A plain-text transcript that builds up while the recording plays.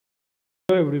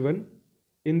Hello everyone.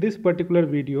 In this particular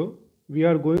video, we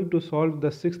are going to solve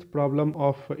the sixth problem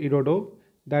of Irodov,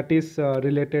 that is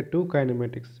related to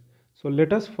kinematics. So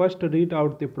let us first read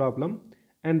out the problem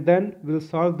and then we'll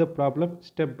solve the problem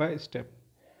step by step.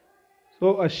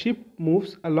 So a ship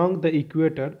moves along the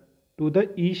equator to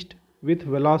the east with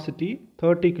velocity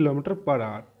 30 km per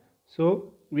hour.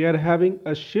 So we are having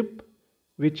a ship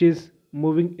which is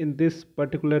moving in this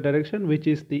particular direction, which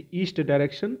is the east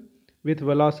direction, with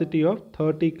velocity of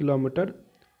 30 km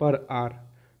per hour.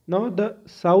 Now the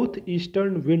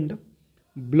southeastern wind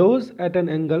blows at an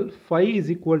angle phi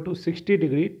is equal to 60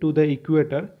 degree to the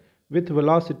equator with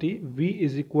velocity v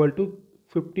is equal to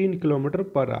 15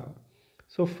 km per hour.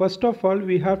 So first of all,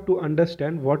 we have to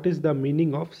understand what is the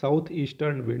meaning of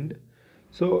southeastern wind.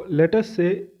 So let us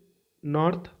say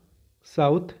north,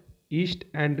 south, east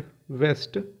and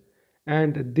west,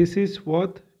 and this is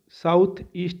what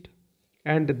southeast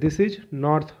and this is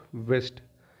northwest.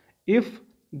 If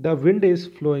the wind is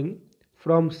flowing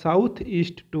from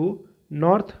southeast to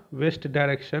northwest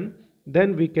direction,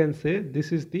 then we can say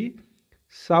this is the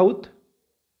southeastern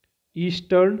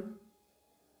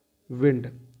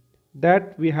wind.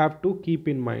 That we have to keep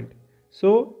in mind.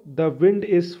 So the wind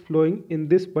is flowing in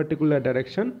this particular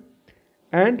direction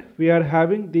and we are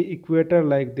having the equator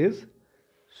like this.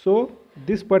 So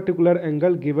this particular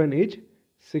angle given is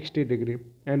 60 degree.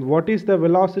 And what is the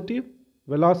velocity?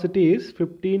 Velocity is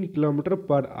 15 km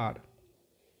per hour.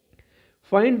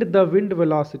 Find the wind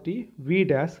velocity v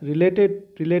dash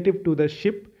relative to the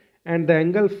ship and the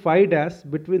angle phi dash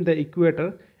between the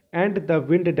equator and the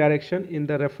wind direction in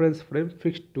the reference frame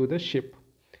fixed to the ship.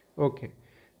 Okay,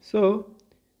 so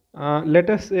let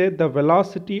us say the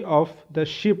velocity of the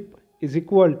ship is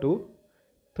equal to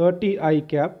 30 I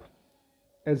cap.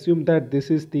 Assume that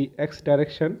this is the x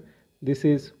direction, this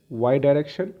is y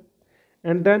direction,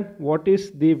 and then what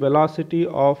is the velocity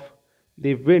of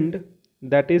the wind?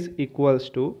 That is equals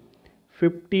to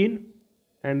 15,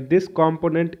 and this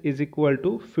component is equal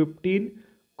to 15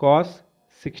 cos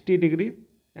 60 degree,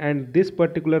 and this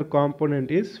particular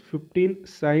component is 15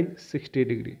 sin 60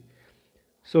 degree.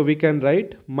 So we can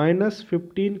write minus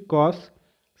 15 cos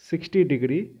 60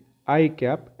 degree I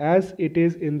cap, as it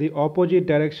is in the opposite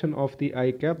direction of the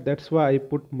I cap, that's why I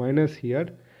put minus here,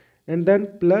 and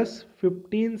then plus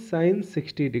 15 sin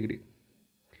 60 degree.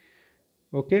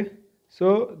 Okay,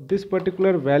 so this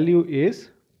particular value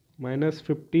is minus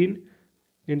 15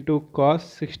 into cos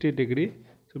 60 degree.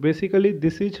 So basically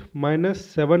this is minus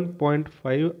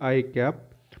 7.5 I cap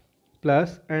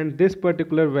plus, and this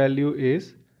particular value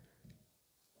is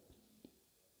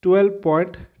 12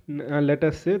 point, let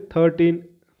us say 13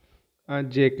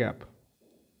 j cap.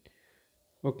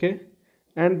 Okay,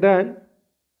 and then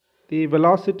the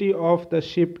velocity of the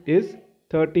ship is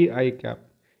 30 I cap.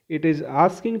 It is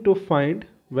asking to find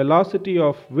velocity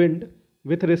of wind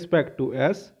with respect to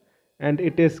s, and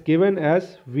it is given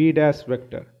as v dash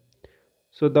vector.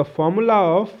 So the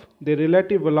formula of the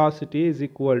relative velocity is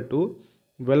equal to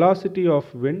velocity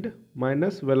of wind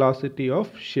minus velocity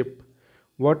of ship.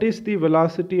 What is the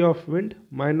velocity of wind?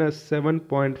 Minus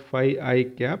 7.5 I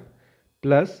cap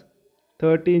plus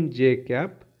 13 j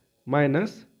cap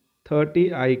minus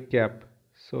 30 I cap.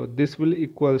 So this will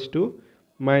equals to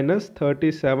minus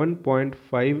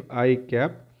 37.5 I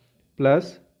cap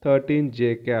plus 13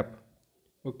 j cap.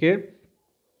 Okay,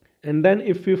 and then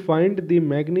if we find the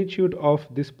magnitude of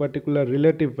this particular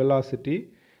relative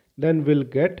velocity, then we'll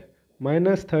get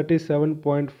minus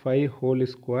 37.5 whole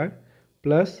square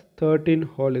plus 13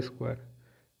 whole square.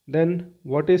 Then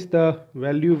what is the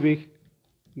value we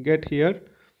get here?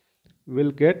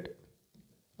 We'll get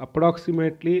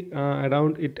approximately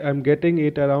around it, I'm getting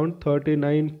it around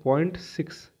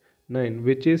 39.69,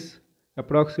 which is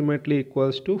approximately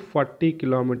equals to 40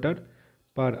 km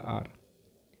per hour.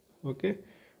 Okay,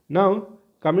 now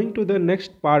coming to the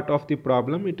next part of the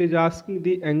problem, it is asking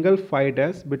the angle phi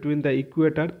dash between the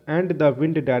equator and the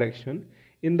wind direction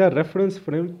in the reference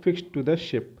frame fixed to the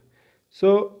ship.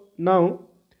 So now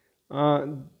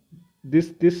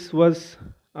this was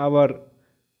our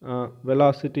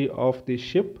velocity of the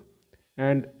ship,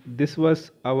 and this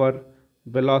was our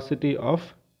velocity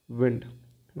of wind.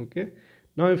 Okay,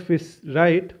 now if we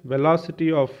write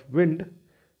velocity of wind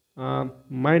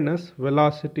minus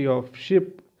velocity of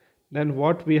ship, then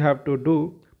what we have to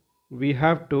do? We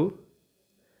have to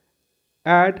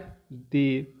add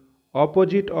the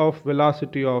opposite of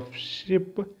velocity of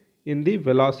ship in the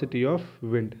velocity of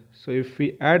wind. So if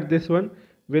we add this one,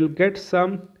 we'll get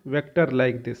some vector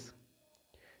like this.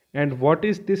 And what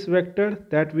is this vector?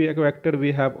 That vector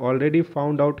we have already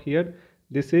found out here.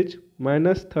 This is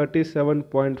minus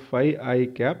 37.5 I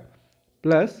cap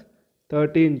plus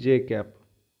 13j cap.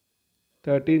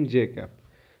 13j cap.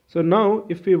 So now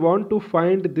if we want to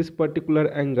find this particular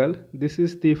angle, this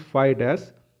is the phi dash,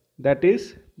 that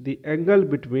is the angle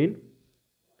between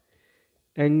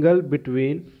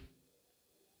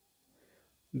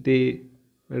the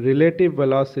relative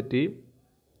velocity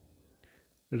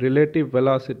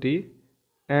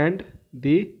and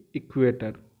the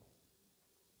equator.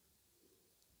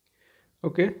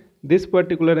 Okay, this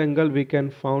particular angle we can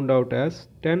found out as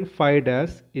tan phi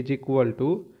dash is equal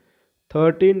to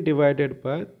 13 divided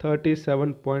by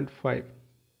 37.5.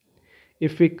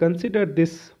 If we consider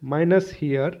this minus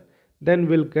here, then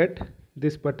we'll get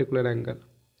this particular angle.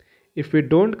 If we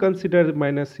don't consider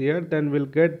minus here, then we'll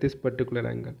get this particular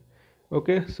angle.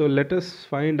 Okay, so let us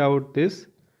find out this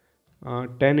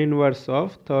tan inverse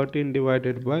of 13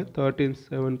 divided by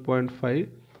 13.7.5,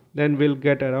 then we'll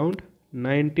get around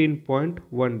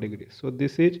 19.1 degrees. So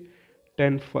this is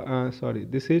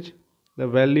this is the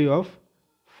value of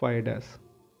phi dash.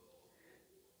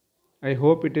 I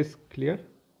hope it is clear.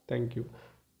 Thank you.